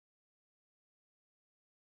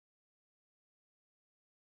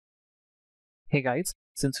Hey guys,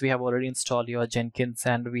 since we have already installed your Jenkins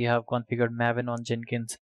and we have configured Maven on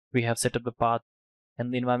Jenkins, we have set up the path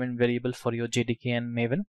and the environment variable for your JDK and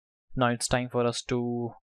Maven. Now it's time for us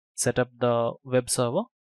to set up the web server,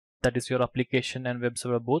 that is your application and web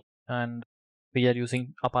server both, and we are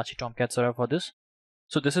using Apache Tomcat server for this.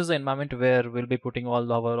 So this is the environment where we'll be putting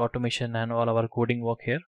all our automation and all our coding work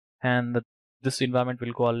here, and this environment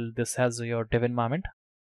will call this as your dev environment.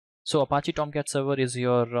 So Apache Tomcat server is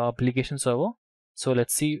your application server. So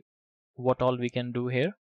let's see what all we can do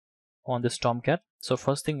here on this Tomcat. So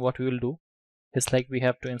first thing what we will do is like we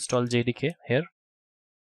have to install JDK here.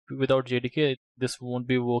 Without JDK this won't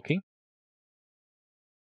be working.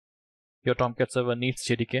 Your Tomcat server needs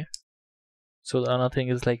JDK. So the another thing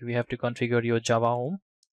is like we have to configure your Java home,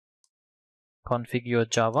 configure your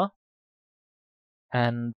Java,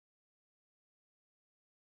 and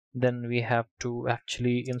then we have to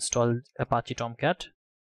actually install Apache Tomcat.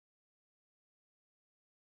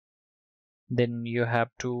 Then you have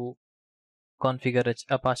to configure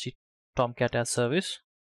Apache Tomcat as service.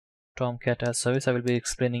 Tomcat as service, I will be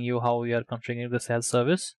explaining you how we are configuring this as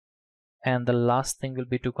service. And the last thing will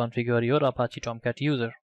be to configure your Apache Tomcat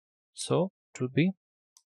user. So it will be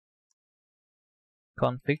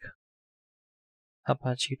config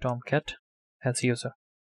Apache Tomcat as user.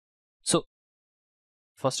 So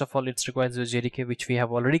first of all, it requires your JDK, which we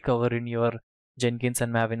have already covered in your Jenkins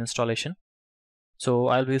and Maven installation. So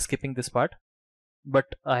I'll be skipping this part, but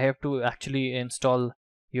I have to actually install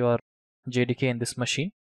your JDK in this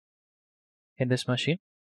machine.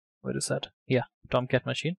 Where is that? Yeah, Tomcat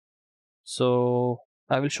machine. So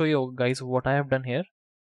I will show you guys what I have done here.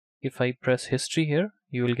 If I press history here,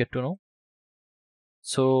 you will get to know.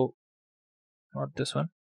 So not this one.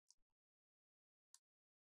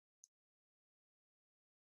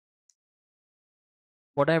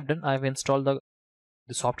 What I have done, I have installed the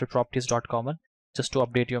software properties.common just to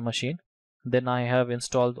update your machine. Then I have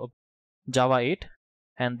installed Java 8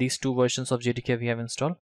 and these two versions of JDK we have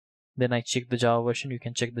installed. Then I check the Java version. You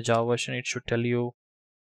can check the Java version. It should tell you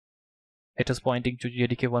it is pointing to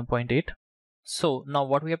JDK 1.8. So now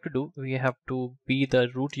what we have to do, we have to be the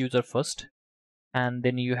root user first, and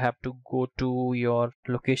then you have to go to your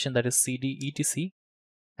location, that is cd etc,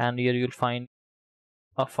 and here you'll find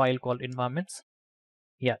a file called environments.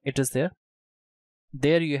 Yeah, it is there.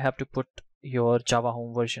 There you have to put your Java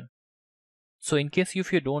home version. So in case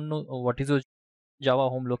if you don't know what is your Java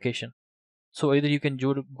home location, so either you can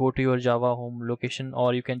go to your Java home location,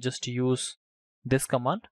 or you can just use this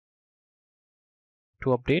command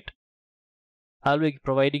to update. I'll be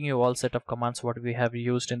providing you all set of commands what we have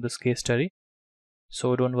used in this case study,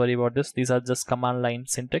 so don't worry about this. These are just command line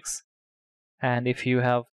syntax, and if you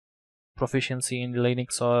have proficiency in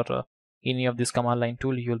Linux or any of this command line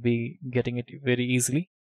tool, you'll be getting it very easily.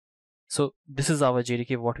 So this is our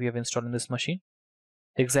JDK what we have installed in this machine.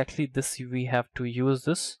 Exactly this we have to use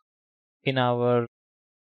this in our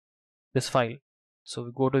this file. So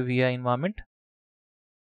we go to VI environment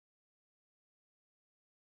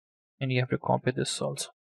and you have to copy this also.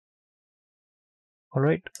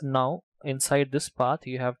 Alright, now inside this path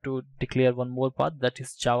you have to declare one more path, that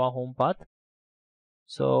is Java home path.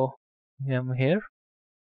 So I'm here.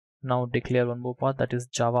 Now declare one more path, that is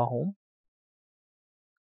Java home.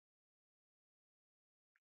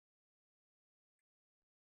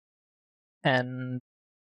 And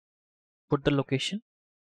put the location.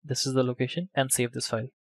 This is the location, and save this file.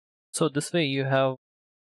 So this way you have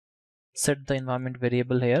set the environment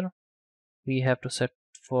variable here. We have to set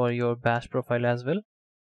for your bash profile as well.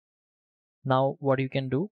 Now what you can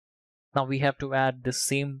do, now we have to add the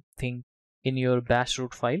same thing in your bash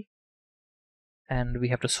root file, and we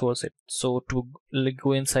have to source it. So to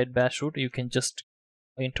go inside bash root, you can just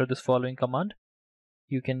enter this following command.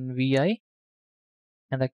 You can vi,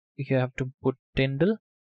 and you have to put tindle,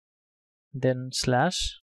 then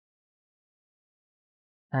slash,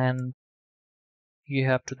 and you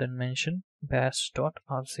have to then mention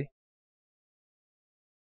bash.rc.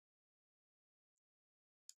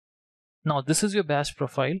 Now this is your bash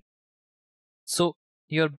profile. So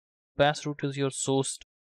your bash root is your sourced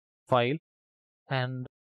file, and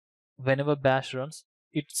whenever bash runs,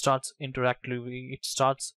 it starts interacting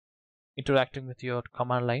with your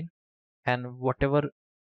command line, and whatever,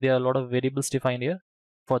 there are a lot of variables defined here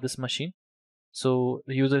for this machine. So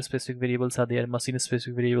user specific variables are there, machine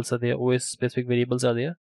specific variables are there, OS specific variables are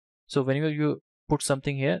there. So whenever you put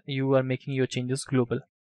something here, you are making your changes global.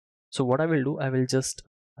 So what I will do, I will just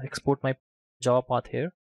export my Java path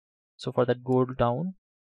here. So for that, go down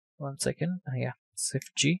 1 second. Yeah,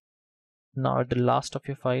 shift G. Now at the last of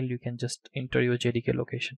your file, you can just enter your JDK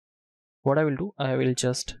location. What I will do, I will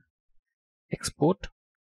just export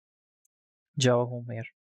Java home here,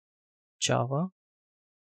 Java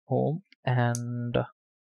home, and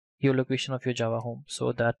your location of your Java home.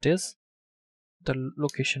 So that is the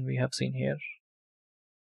location we have seen here.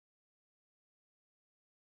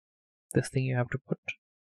 This thing you have to put.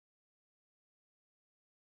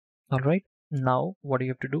 Alright, now what you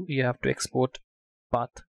have to do, you have to export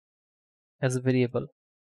path as a variable.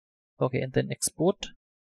 Okay, and then export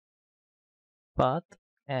path,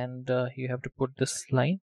 and you have to put this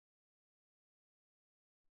line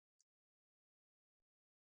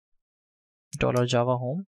 $Java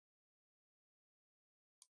home,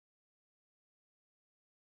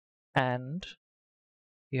 and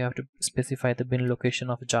you have to specify the bin location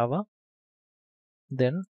of Java,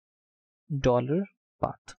 then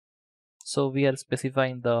 $path. So we are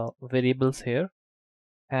specifying the variables here,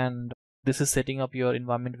 and this is setting up your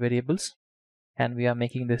environment variables, and we are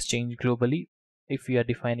making this change globally if we are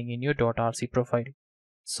defining in your .rc profile.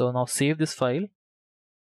 So now save this file.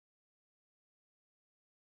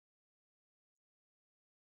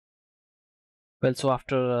 Well, so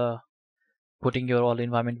after putting your all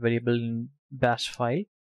environment variable in bash file,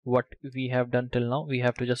 what we have done till now, we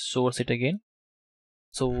have to just source it again.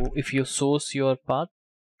 So if you source your path,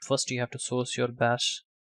 first you have to source your bash.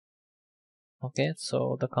 Okay,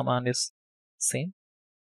 so the command is same,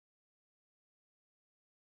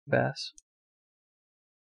 bash.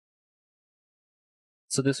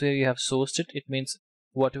 So this way you have sourced it. It means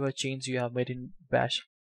whatever change you have made in bash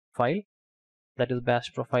file, that is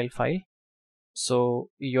bash profile file, so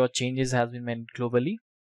your changes has been made globally.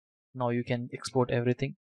 Now you can export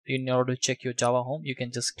everything. In order to check your Java home, you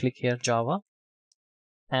can just click here Java,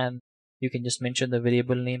 and you can just mention the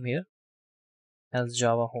variable name here as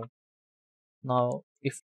Java home. Now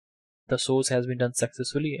if the source has been done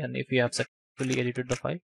successfully, and if you have successfully edited the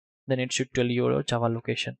file, then it should tell you your Java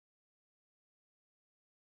location.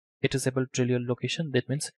 It is able to tell your location. That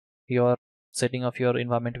means your setting of your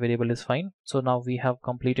environment variable is fine. So now we have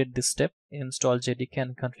completed this step, install JDK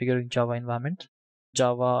and configuring Java environment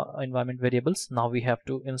variables. Now we have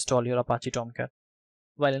to install your Apache Tomcat.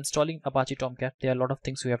 While installing Apache Tomcat, there are a lot of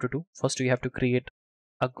things we have to do. First, we have to create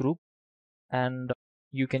a group, and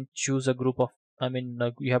you can choose a group of,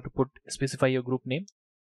 you have to specify your group name.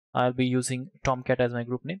 I'll be using Tomcat as my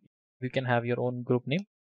group name. You can have your own group name.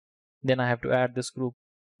 Then I have to add this group.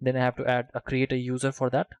 Then I have to create a user for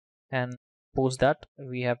that, and post that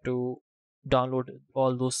we have to download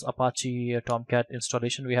all those Apache Tomcat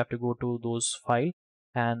installation. We have to go to those file,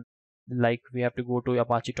 and like we have to go to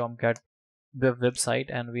Apache Tomcat website,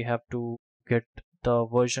 and we have to get the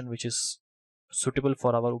version which is suitable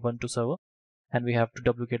for our Ubuntu server, and we have to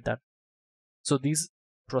duplicate that. So this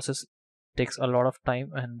process takes a lot of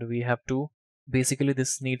time, and we have to basically,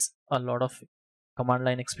 this needs a lot of command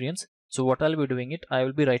line experience. So what I'll be doing it, I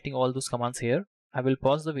will be writing all those commands here. I will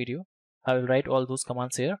pause the video, I will write all those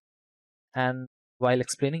commands here, and while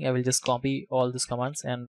explaining I will just copy all these commands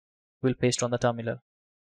and will paste on the terminal.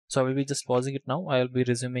 So I will be just pausing it now. I will be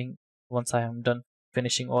resuming once I am done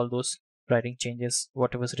finishing all those writing changes,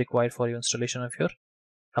 whatever is required for your installation of your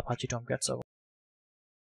Apache Tomcat server.